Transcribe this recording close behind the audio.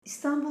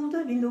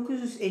İstanbul'da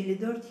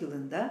 1954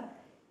 yılında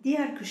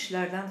diğer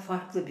kışlardan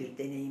farklı bir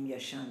deneyim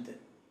yaşandı.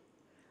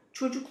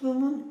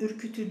 Çocukluğumun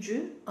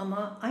ürkütücü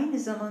ama aynı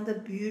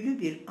zamanda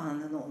büyülü bir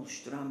anını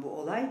oluşturan bu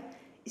olay,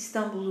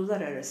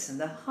 İstanbullular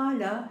arasında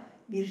hala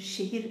bir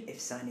şehir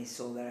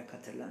efsanesi olarak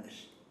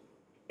hatırlanır.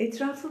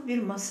 Etrafı bir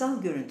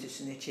masal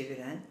görüntüsüne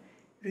çeviren,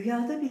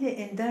 rüyada bile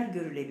ender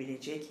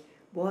görülebilecek,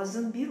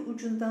 boğazın bir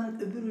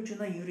ucundan öbür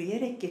ucuna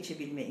yürüyerek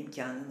geçebilme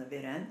imkanını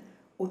veren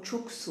o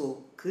çok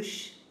soğuk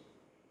kış,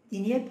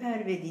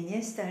 Dnieper ve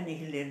Dniester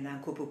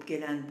nehirlerinden kopup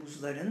gelen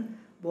buzların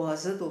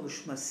boğaza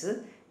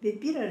doluşması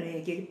ve bir araya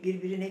gelip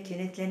birbirine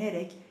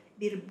kenetlenerek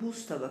bir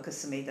buz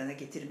tabakası meydana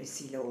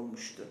getirmesiyle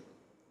olmuştu.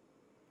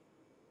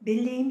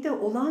 Belleğimde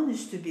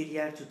olağanüstü bir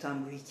yer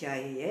tutan bu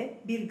hikayeye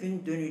bir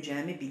gün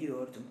döneceğimi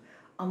biliyordum.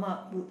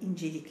 Ama bu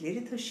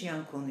incelikleri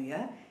taşıyan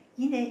konuya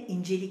yine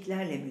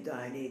inceliklerle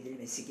müdahale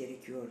edilmesi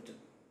gerekiyordu.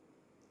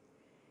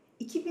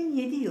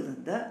 2007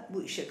 yılında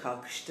bu işe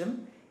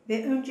kalkıştım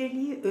ve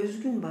önceliği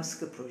özgün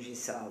baskı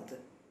projesi aldı.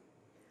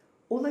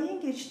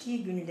 Olayın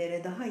geçtiği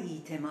günlere daha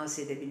iyi temas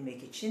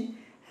edebilmek için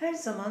her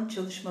zaman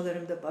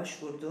çalışmalarımda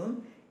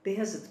başvurduğum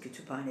Beyazıt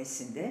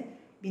Kütüphanesi'nde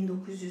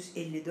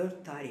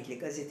 1954 tarihli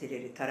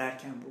gazeteleri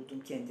tararken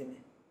buldum kendimi.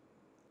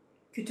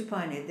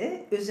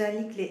 Kütüphanede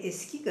özellikle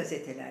eski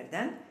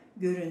gazetelerden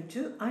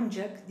görüntü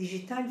ancak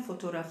dijital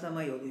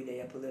fotoğraflama yoluyla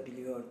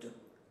yapılabiliyordu.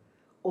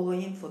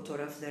 Olayın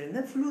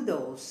fotoğraflarını flu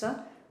da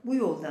olsa bu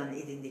yoldan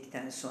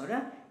edindikten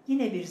sonra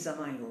yine bir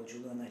zaman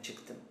yolculuğuna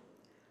çıktım.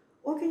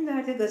 O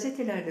günlerde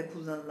gazetelerde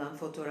kullanılan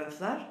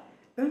fotoğraflar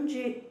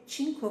önce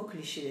çinko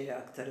klişeleri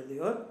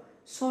aktarılıyor,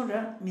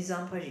 sonra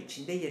mizampaj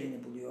içinde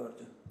yerini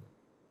buluyordu.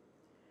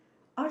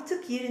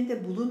 Artık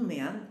yerinde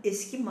bulunmayan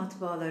eski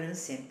matbaaların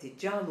semti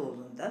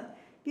Cağaloğlu'nda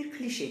bir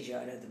klişeci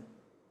aradım.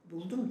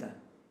 Buldum da.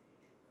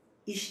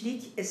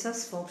 İşlik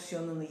esas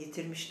fonksiyonunu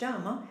yitirmişti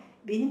ama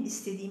benim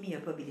istediğimi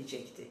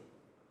yapabilecekti.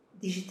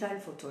 Dijital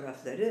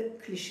fotoğrafları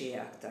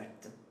klişeye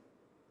aktarttım.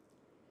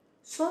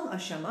 Son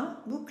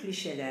aşama bu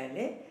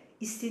klişelerle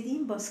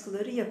istediğim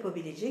baskıları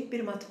yapabilecek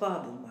bir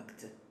matbaa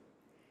bulmaktı.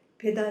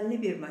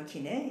 Pedalli bir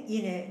makine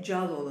yine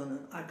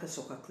Cağaloğlu'nun arka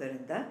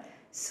sokaklarında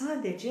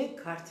sadece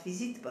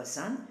kartvizit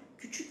basan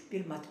küçük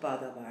bir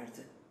matbaada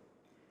vardı.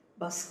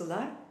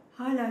 Baskılar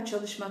hala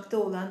çalışmakta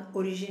olan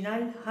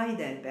orijinal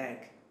Heidelberg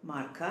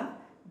marka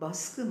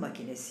baskı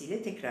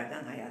makinesiyle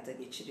tekrardan hayata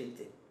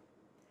geçirildi.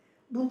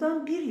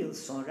 Bundan bir yıl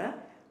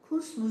sonra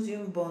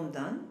Kunstmuseum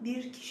Bonn'dan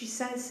bir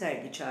kişisel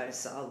sergi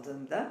çağrısı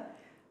aldığımda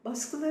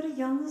baskıları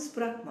yalnız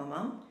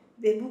bırakmamam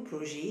ve bu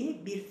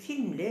projeyi bir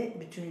filmle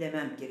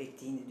bütünlemem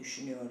gerektiğini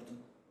düşünüyordum.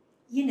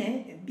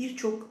 Yine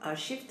birçok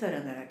arşiv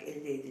taranarak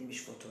elde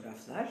edilmiş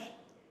fotoğraflar,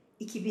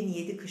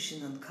 2007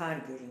 kışının kar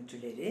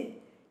görüntüleri,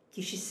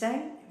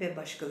 kişisel ve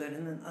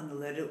başkalarının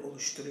anıları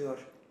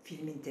oluşturuyor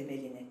filmin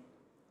temelini.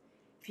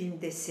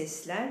 Filmde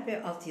sesler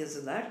ve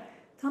altyazılar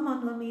tam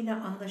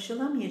anlamıyla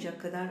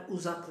anlaşılamayacak kadar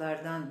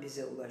uzaklardan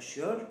bize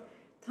ulaşıyor,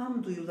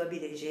 tam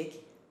duyulabilecek,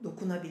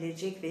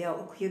 dokunabilecek veya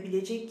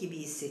okuyabilecek gibi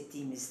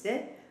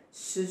hissettiğimizde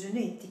sözünü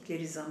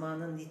ettikleri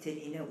zamanın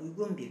niteliğine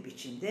uygun bir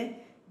biçimde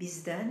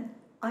bizden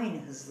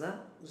aynı hızla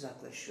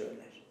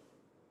uzaklaşıyorlar.